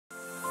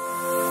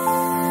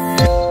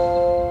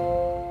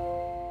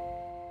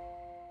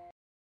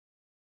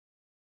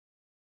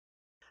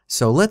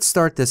So let's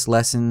start this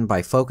lesson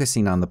by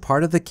focusing on the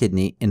part of the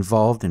kidney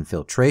involved in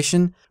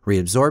filtration,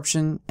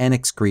 reabsorption, and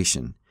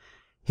excretion.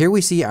 Here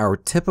we see our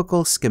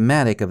typical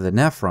schematic of the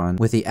nephron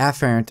with the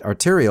afferent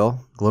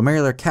arteriole,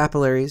 glomerular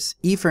capillaries,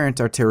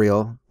 efferent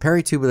arteriole,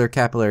 peritubular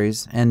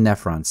capillaries, and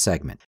nephron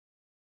segment.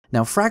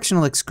 Now,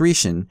 fractional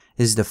excretion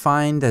is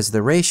defined as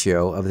the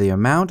ratio of the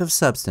amount of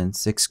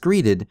substance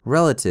excreted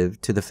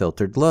relative to the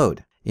filtered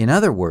load. In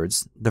other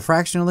words, the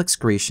fractional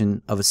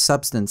excretion of a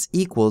substance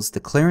equals the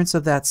clearance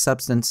of that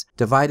substance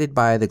divided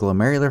by the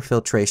glomerular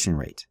filtration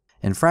rate.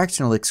 And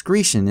fractional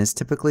excretion is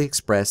typically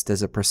expressed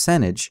as a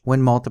percentage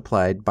when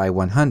multiplied by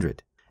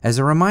 100. As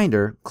a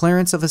reminder,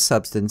 clearance of a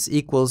substance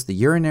equals the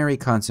urinary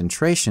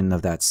concentration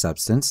of that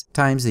substance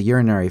times the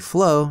urinary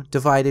flow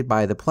divided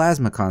by the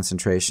plasma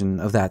concentration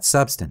of that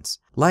substance.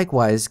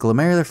 Likewise,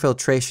 glomerular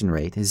filtration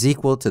rate is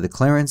equal to the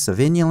clearance of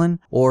inulin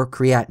or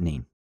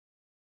creatinine.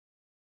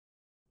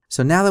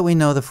 So now that we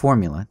know the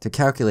formula to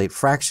calculate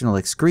fractional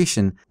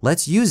excretion,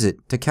 let's use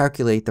it to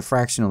calculate the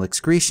fractional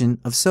excretion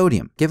of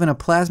sodium. Given a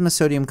plasma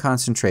sodium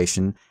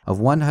concentration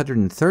of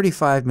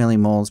 135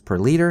 millimoles per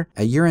liter,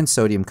 a urine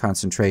sodium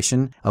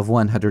concentration of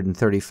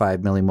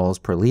 135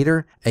 millimoles per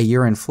liter, a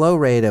urine flow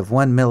rate of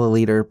 1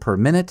 milliliter per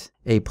minute,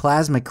 a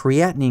plasma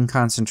creatinine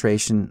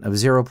concentration of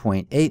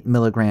 0.8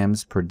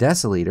 milligrams per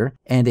deciliter,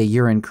 and a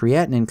urine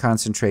creatinine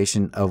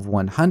concentration of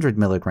 100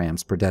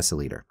 milligrams per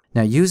deciliter.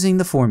 Now, using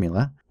the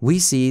formula, we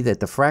see that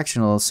the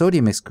fractional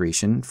sodium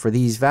excretion for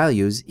these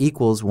values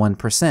equals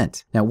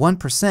 1%. Now,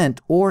 1%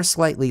 or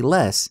slightly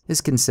less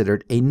is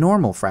considered a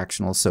normal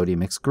fractional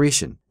sodium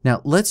excretion.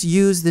 Now, let's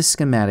use this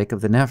schematic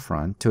of the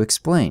nephron to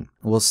explain.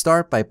 We'll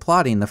start by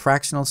plotting the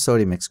fractional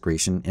sodium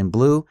excretion in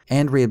blue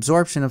and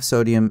reabsorption of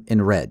sodium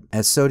in red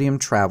as sodium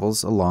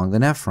travels along the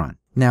nephron.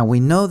 Now, we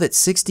know that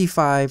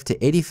 65 to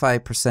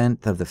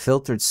 85% of the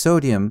filtered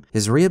sodium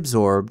is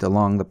reabsorbed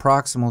along the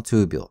proximal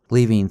tubule,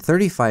 leaving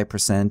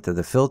 35% of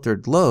the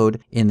filtered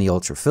load in the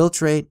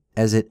ultrafiltrate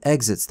as it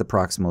exits the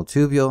proximal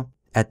tubule.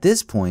 At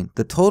this point,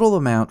 the total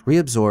amount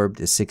reabsorbed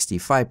is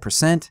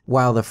 65%,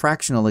 while the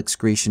fractional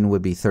excretion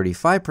would be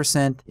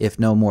 35% if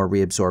no more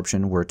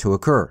reabsorption were to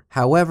occur.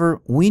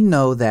 However, we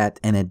know that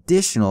an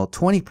additional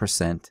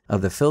 20%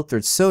 of the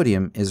filtered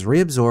sodium is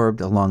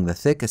reabsorbed along the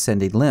thick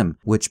ascending limb,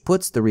 which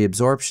puts the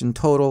reabsorption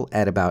total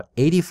at about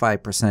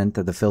 85%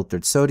 of the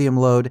filtered sodium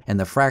load and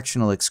the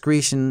fractional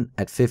excretion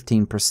at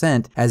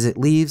 15% as it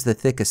leaves the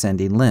thick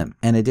ascending limb.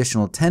 An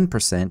additional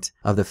 10%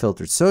 of the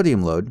filtered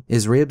sodium load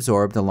is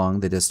reabsorbed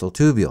along the distal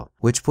tubule,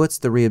 which puts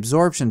the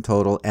reabsorption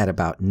total at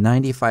about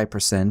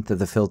 95% of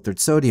the filtered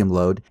sodium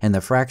load and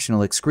the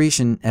fractional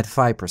excretion at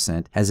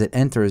 5% as it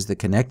enters the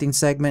connecting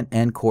segment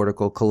and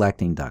cortical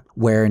collecting duct,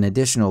 where an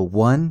additional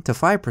 1 to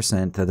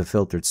 5% of the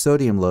filtered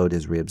sodium load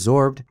is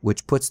reabsorbed,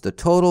 which puts the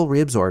total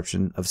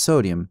reabsorption of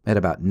sodium at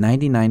about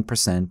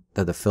 99%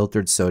 of the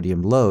filtered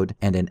sodium load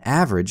and an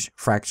average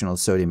fractional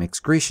sodium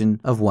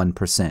excretion of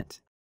 1%.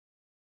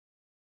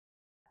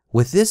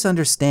 With this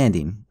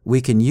understanding,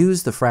 we can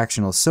use the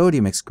fractional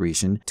sodium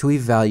excretion to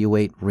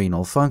evaluate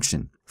renal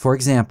function. For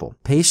example,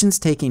 patients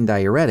taking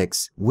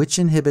diuretics, which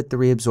inhibit the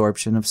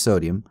reabsorption of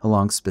sodium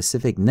along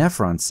specific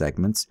nephron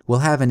segments, will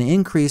have an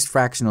increased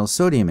fractional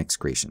sodium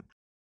excretion.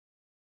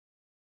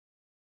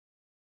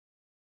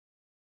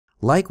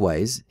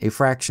 Likewise, a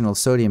fractional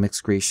sodium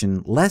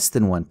excretion less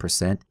than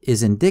 1%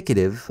 is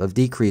indicative of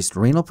decreased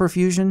renal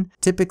perfusion,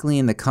 typically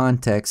in the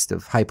context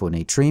of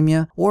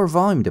hyponatremia or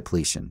volume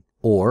depletion,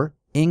 or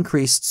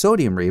increased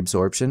sodium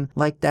reabsorption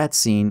like that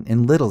seen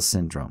in Little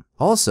syndrome.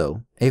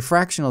 Also, a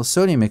fractional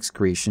sodium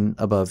excretion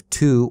above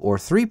 2 or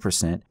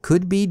 3%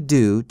 could be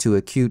due to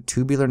acute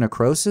tubular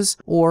necrosis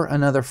or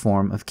another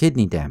form of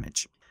kidney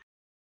damage.